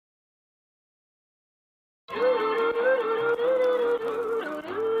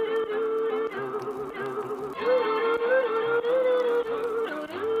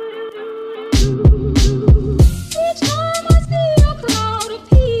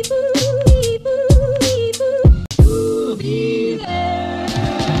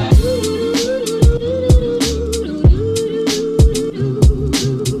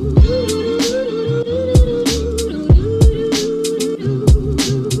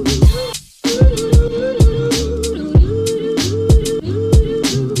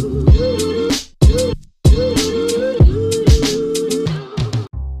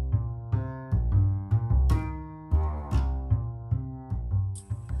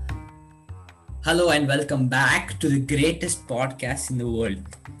Hello and welcome back to the greatest podcast in the world,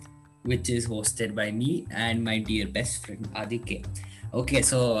 which is hosted by me and my dear best friend Adike. Okay,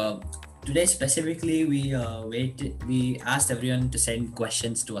 so today specifically we asked everyone to send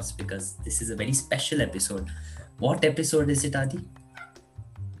questions to us because this is a very special episode. What episode is it, Adi?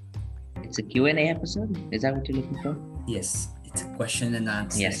 It's a Q&A episode? Is that what you're looking for? Yes, it's a question and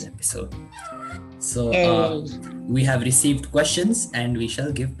answers episode. So Yay. we have received questions and we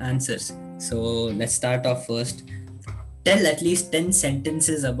shall give answers. So let's start off first. Tell at least 10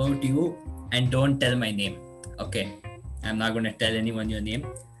 sentences about you and don't tell my name. Okay, I'm not going to tell anyone your name.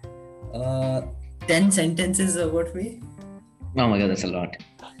 10 sentences about me? Oh my god, that's a lot.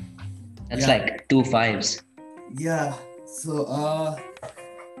 That's like 2 5s. Yeah, so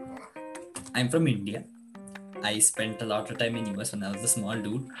I'm from India. I spent a lot of time in US when I was a small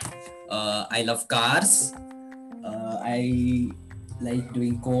dude. I love cars. I like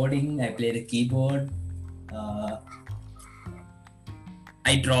doing coding. I play the keyboard.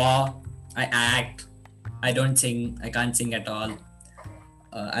 I draw. I act. I don't sing. I can't sing at all.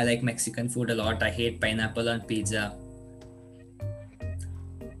 I like Mexican food a lot. I hate pineapple on pizza.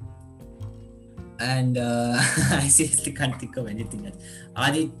 And I seriously can't think of anything else.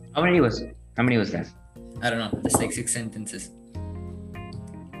 Adi, How many was that? I don't know. It's like 6 sentences.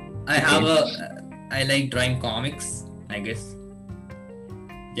 I like drawing comics, I guess.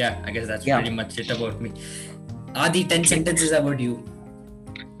 Yeah, I guess that's pretty much it about me. Adi, 10 sentences about you.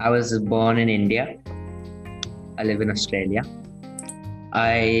 I was born in India. I live in Australia.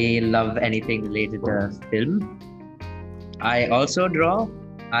 I love anything related to film. I also draw.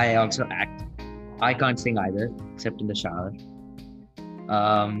 I also act. I can't sing either, except in the shower.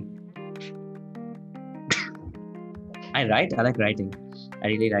 I write. I like writing. I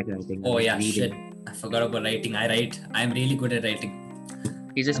really like writing. Oh yeah, reading. shit. I forgot about writing. I write. I'm really good at writing.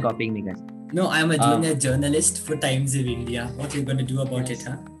 He's just copying me, guys. No, I'm a junior journalist for Times of India. What are you going to do about it,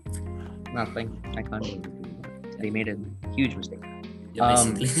 huh? Nothing. I can't do it. They made a huge mistake. Yeah,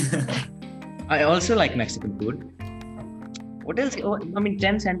 basically. I also like Mexican food. What else? Oh, I mean,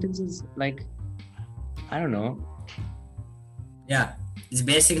 10 sentences, like, I don't know. Yeah, it's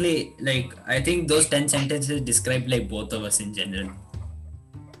basically like, I think those 10 sentences describe like both of us in general.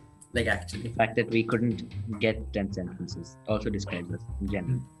 Like actually. The fact that we couldn't get 10 sentences also describes us in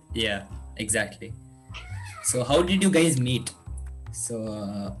general. Yeah, exactly. So how did you guys meet?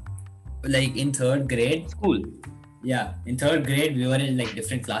 So like in 3rd grade? School. Yeah, in 3rd grade we were in like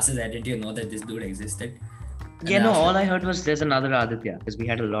different classes. I didn't even know that this dude existed. And Yeah, no, after- all I heard was there's another Aditya, because we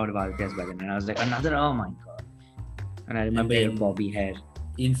had a lot of Adityas back then. And I was like, another, oh my god. And I remember your then- bobby hair.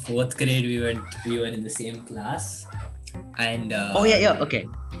 In 4th grade we were in the same class. And Oh yeah, okay.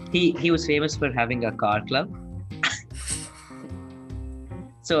 He was famous for having a car club.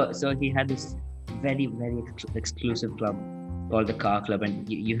 So he had this very, very exclusive club called the car club, and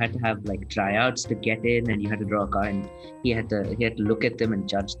you had to have like tryouts to get in, and you had to draw a car, and he had to look at them and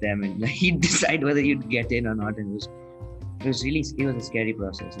judge them, and he'd decide whether you'd get in or not. And it was a scary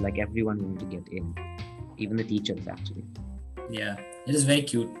process. Like everyone wanted to get in, even the teachers actually. yeah, it was very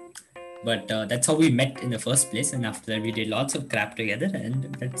cute. But that's how we met in the first place, and after that we did lots of crap together,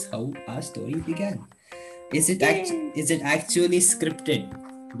 and that's how our story began. Is it actually scripted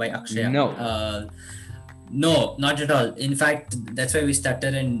by Akshaya? No. No, not at all. In fact, that's why we stutter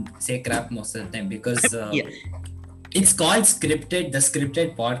and say crap most of the time, because Yeah. it's called the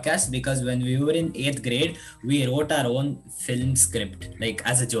scripted podcast, because when we were in 8th grade, we wrote our own film script, like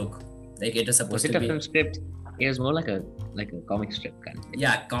as a joke. Like it was supposed Was it to a be. film script? It was more like a comic strip kind of thing.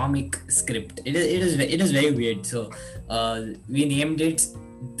 Yeah, comic script. It is very weird. So we named it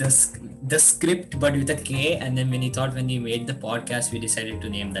the script, but with a K, and then when we made the podcast, we decided to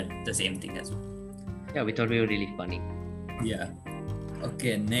name that the same thing as well. Yeah, we thought we were really funny. Yeah.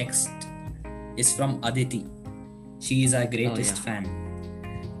 Okay, next is from Aditi. She is our greatest fan.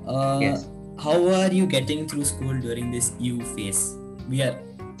 Yes. How are you getting through school during this U phase? We are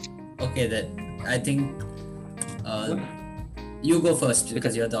okay. That I think You go first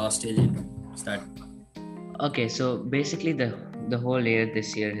because you're the Australian. Start. Okay, so basically the whole year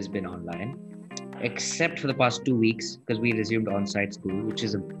this year has been online, except for the past 2 weeks because we resumed on-site school, which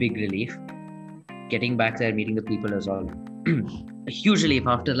is a big relief. Getting back there, meeting the people is all a huge relief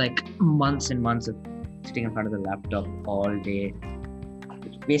after like months and months of sitting in front of the laptop all day.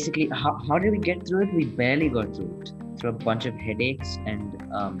 Basically, how did we get through it? We barely got through it. Through a bunch of headaches and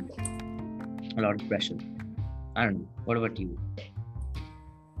a lot of pressure. I don't know. What about you?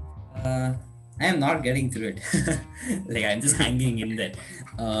 I am not getting through it. Like I'm just hanging in there.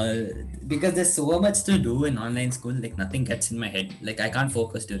 Because there's so much to do in online school. Like nothing gets in my head. Like I can't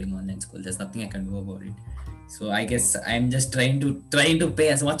focus during online school. There's nothing I can do about it. So I guess I'm just trying to pay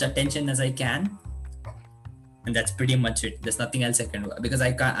as much attention as I can. And that's pretty much it. There's nothing else I can do because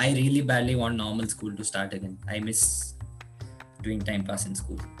I really badly want normal school to start again. I miss doing time pass in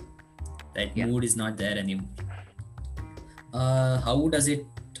school. That mood is not there anymore. How does it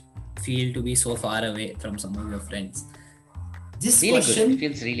feel to be so far away from some of your friends? This really question good. It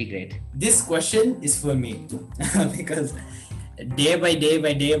feels really great. This question is for me because day by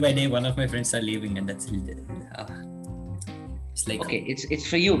day, one of my friends are leaving, and that's it's like okay. It's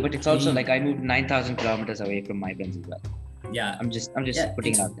for you, but it's also like I moved 9,000 kilometers away from my friends as well. Yeah, I'm just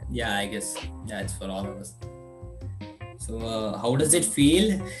putting it out there. Yeah, I guess it's for all of us. So how does it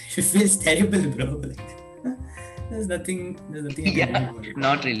feel? It feels terrible, bro. There's nothing I can do about it.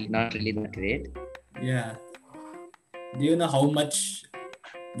 Not really that great. Yeah. Do you know how much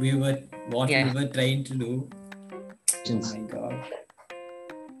we were trying to do? Oh my god.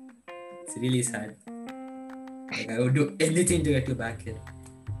 It's really sad. Like I would do anything to get you back here.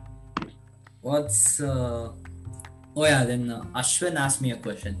 Then Ashwin asked me a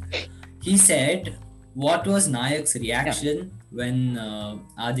question. He said, what was Nayak's reaction when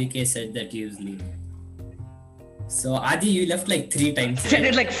Adike said that he was leaving? So Adi, you left like 3 times. Said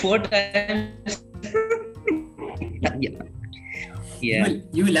it like 4 times. Yeah.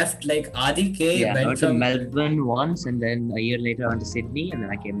 You left like Adike I went to Melbourne once, and then a year later I went to Sydney, and then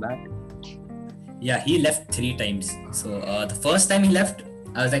I came back. Yeah, he left 3 times. So the first time he left,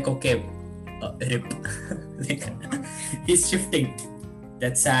 I was like, okay, rip. Like, he's shifting.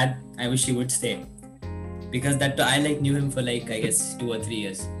 That's sad. I wish he would stay. Because that I knew him for I guess 2 or 3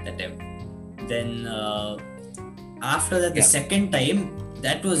 years that time. Then after that, the second time,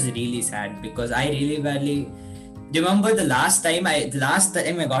 that was really sad because I really badly remember the last time I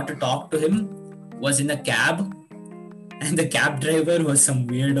got to talk to him was in a cab, and the cab driver was some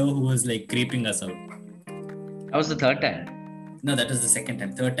weirdo who was creeping us out. That was the 3rd time. No, that was the 2nd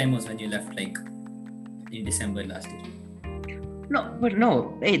time. 3rd time was when you left in December last year.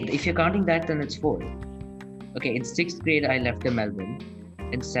 No. Hey, if you're counting that, then it's 4. Okay, in 6th grade I left to Melbourne.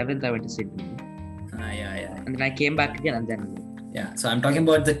 In 7th I went to Sydney. Yeah. And then I came back again, and then yeah. So I'm talking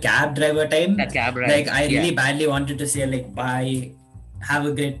about the cab driver time. The cab ride. I really badly wanted to say bye, have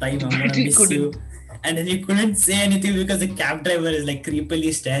a great time, I'm gonna miss you. And then you couldn't say anything because the cab driver is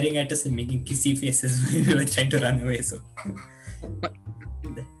creepily staring at us and making kissy faces when we were trying to run away. So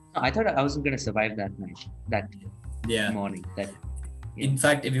I thought I wasn't gonna survive that night. That morning. In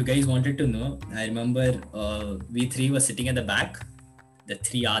fact, if you guys wanted to know, I remember we 3 were sitting at the back, the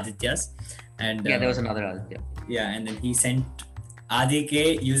 3 Adityas, and there was another Aditya. Yeah, and then he sent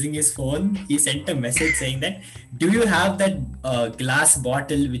Adike using his phone. He sent a message saying that, do you have that glass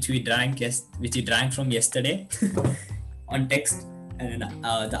bottle which you drank from yesterday on text? And then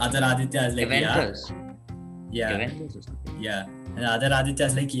the other Aditya is Juventus. Yeah. Juventus or something. Yeah. And the other Aditya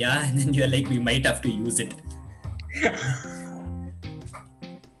is and then you're we might have to use it.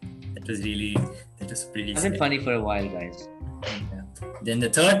 That was pretty It's been funny for a while, guys. Yeah. Then the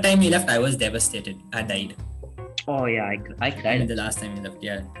 3rd time he left, I was devastated. I died. Oh yeah, I cried. And the last time he left,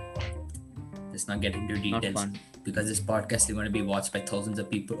 let's not get into details because this podcast is going to be watched by thousands of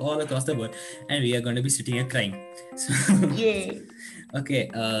people all across the world, and we are going to be sitting here crying. So, yay. Okay.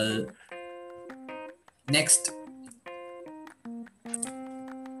 Next.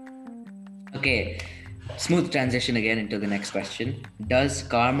 Okay. Smooth transition again into the next question. Does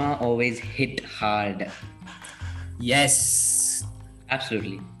karma always hit hard? Yes.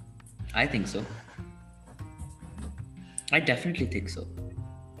 Absolutely. I think so. I definitely think so.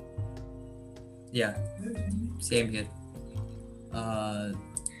 Yeah. Same here. 1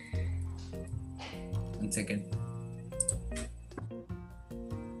 second.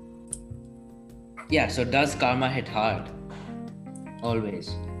 Yeah, so does karma hit hard?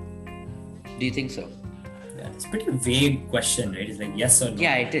 Always. Do you think so? Yeah, it's a pretty vague question, right? It's yes or no.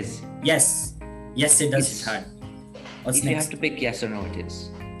 Yeah, it is. Yes. Yes, it does hit hard. What's if next? You have to pick yes or no, it is.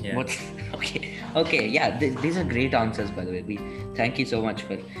 Yeah. What? Okay. Okay. Yeah. These are great answers, by the way. Thank you so much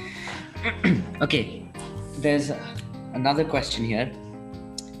for. Okay. There's another question here.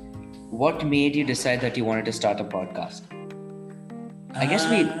 What made you decide that you wanted to start a podcast? I guess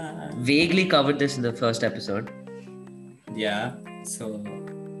we vaguely covered this in the first episode. Yeah. So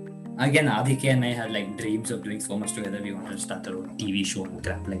again, Aditya and I had like dreams of doing so much together. We wanted to start our own TV show and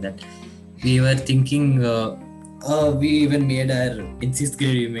crap like that. We were thinking. We even made in 6th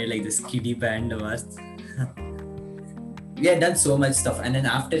grade. We made like this kiddie band of us. We had done so much stuff, and then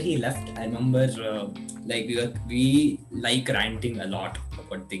after he left, I remember like we like ranting a lot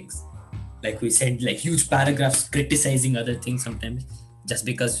about things. Like we said like huge paragraphs criticizing other things sometimes, just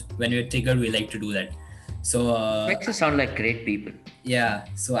because when we're triggered, we like to do that. So Makes us sound like great people. yeah,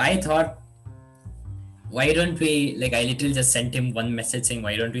 so I thought, why don't we, like, I literally just sent him one message saying,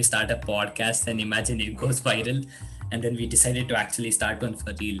 why don't we start a podcast and imagine it goes viral? And then we decided to actually start one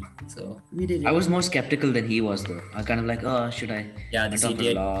for real. So we did it. I was more skeptical than he was, though. I kind of like, oh, should I? Yeah, this went on for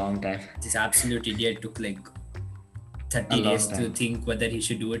idiot. a long time. This absolute idiot took like 30 days to think whether he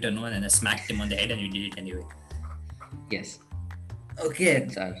should do it or not, and I smacked him on the head and we did it anyway. Yes. Okay.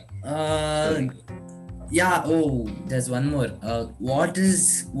 Sorry. Yeah. Oh, there's one more. What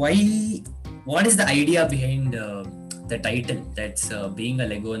is the idea behind the title? That's being a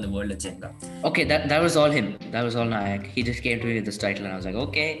Lego in the world of Jenga. Okay, that was all him. That was all Nayak. He just came to me with this title, and I was like,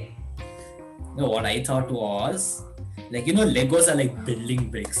 okay. No, what I thought was, like, Legos are like building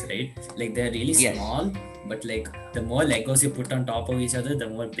bricks, right? Like they're really small, but like the more Legos you put on top of each other, the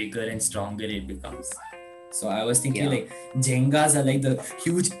more bigger and stronger it becomes. So I was thinking like Jengas are like the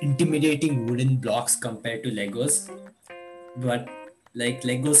huge intimidating wooden blocks compared to Legos, but like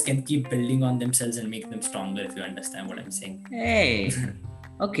Legos can keep building on themselves and make them stronger, if you understand what I'm saying. Hey,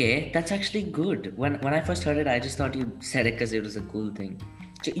 okay, that's actually good. When I first heard it, I just thought you said it because it was a cool thing.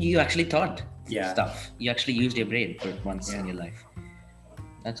 So you actually thought stuff. You actually used your brain for once in your life.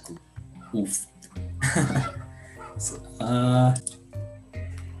 That's cool. Oof.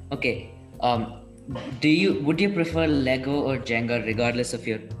 Okay. Would you prefer Lego or Jenga regardless of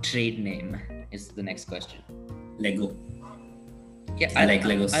your trade name? Is the next question. Lego. Yeah, I like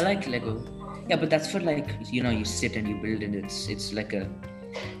Legos. I like Lego. Yeah, but that's for like, you sit and you build, and it's like a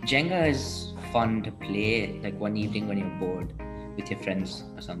Jenga is fun to play like one evening when you're bored with your friends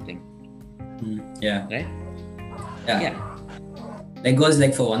or something. Yeah. Right? Yeah. Lego is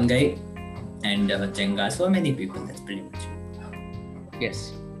like for one guy, and Jenga is for many people. That's pretty much it.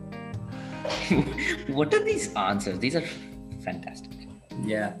 Yes. What are these answers? These are fantastic.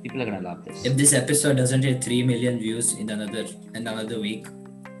 Yeah. People are gonna love this. If this episode doesn't hit 3 million views in another week,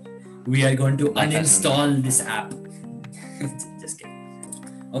 we are going to uninstall this app. Just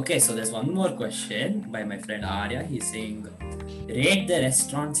kidding. Okay, so there's one more question by my friend Arya. He's saying, rate the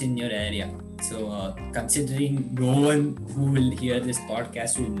restaurants in your area. So considering no one who will hear this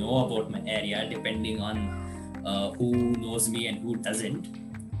podcast will know about my area, depending on who knows me and who doesn't,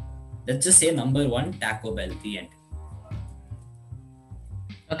 let's just say number 1, Taco Bell, the end.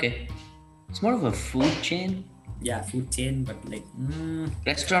 Okay. It's more of a food chain. Yeah, food chain, but like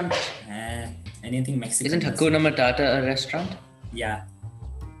restaurant. Anything Mexican. Isn't Hakuna Matata a restaurant? Yeah.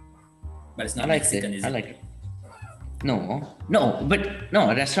 But it's not Mexican, is it? I like it. No, but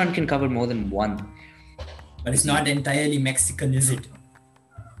a restaurant can cover more than one. But it's not entirely Mexican, is it?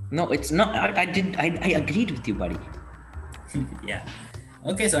 No, it's not. I agreed with you, buddy. Yeah.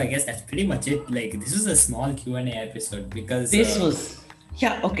 Okay, so I guess that's pretty much it. Like, this was a small Q&A episode because... This was...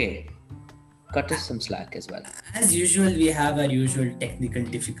 Yeah, okay. Cut us some slack as well. As usual, we have our usual technical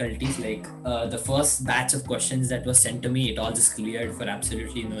difficulties. Like, the first batch of questions that was sent to me, it all just cleared for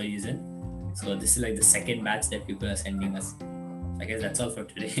absolutely no reason. So this is like the second batch that people are sending us. I guess that's all for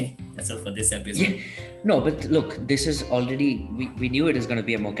today. That's all for this episode. Yeah. No, but look, this is already... We knew it is going to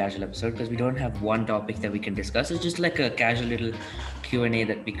be a more casual episode because we don't have one topic that we can discuss. It's just like a casual little Q&A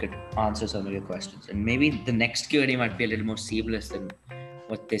that we could answer some of your questions. And maybe the next Q&A might be a little more seamless than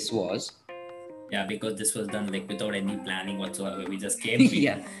what this was. Yeah, because this was done like without any planning whatsoever. We just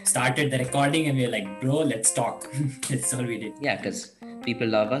came, started the recording, and we were like, bro, let's talk. That's all we did. Yeah, because people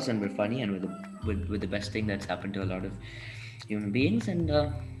love us and we're funny and we're the best thing that's happened to a lot of human beings. And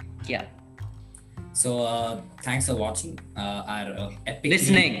yeah. So thanks for watching our epic...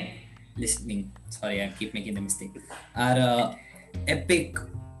 Listening. Sorry, I keep making the mistake. Our epic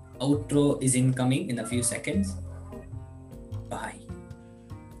outro is incoming in a few seconds. Bye.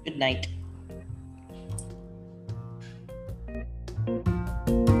 Good night.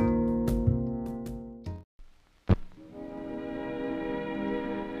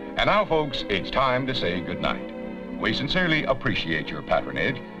 And now, folks, it's time to say goodnight. We sincerely appreciate your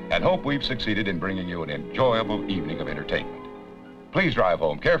patronage and hope we've succeeded in bringing you an enjoyable evening of entertainment. Please drive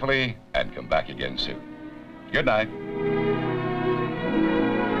home carefully and come back again soon. Good night.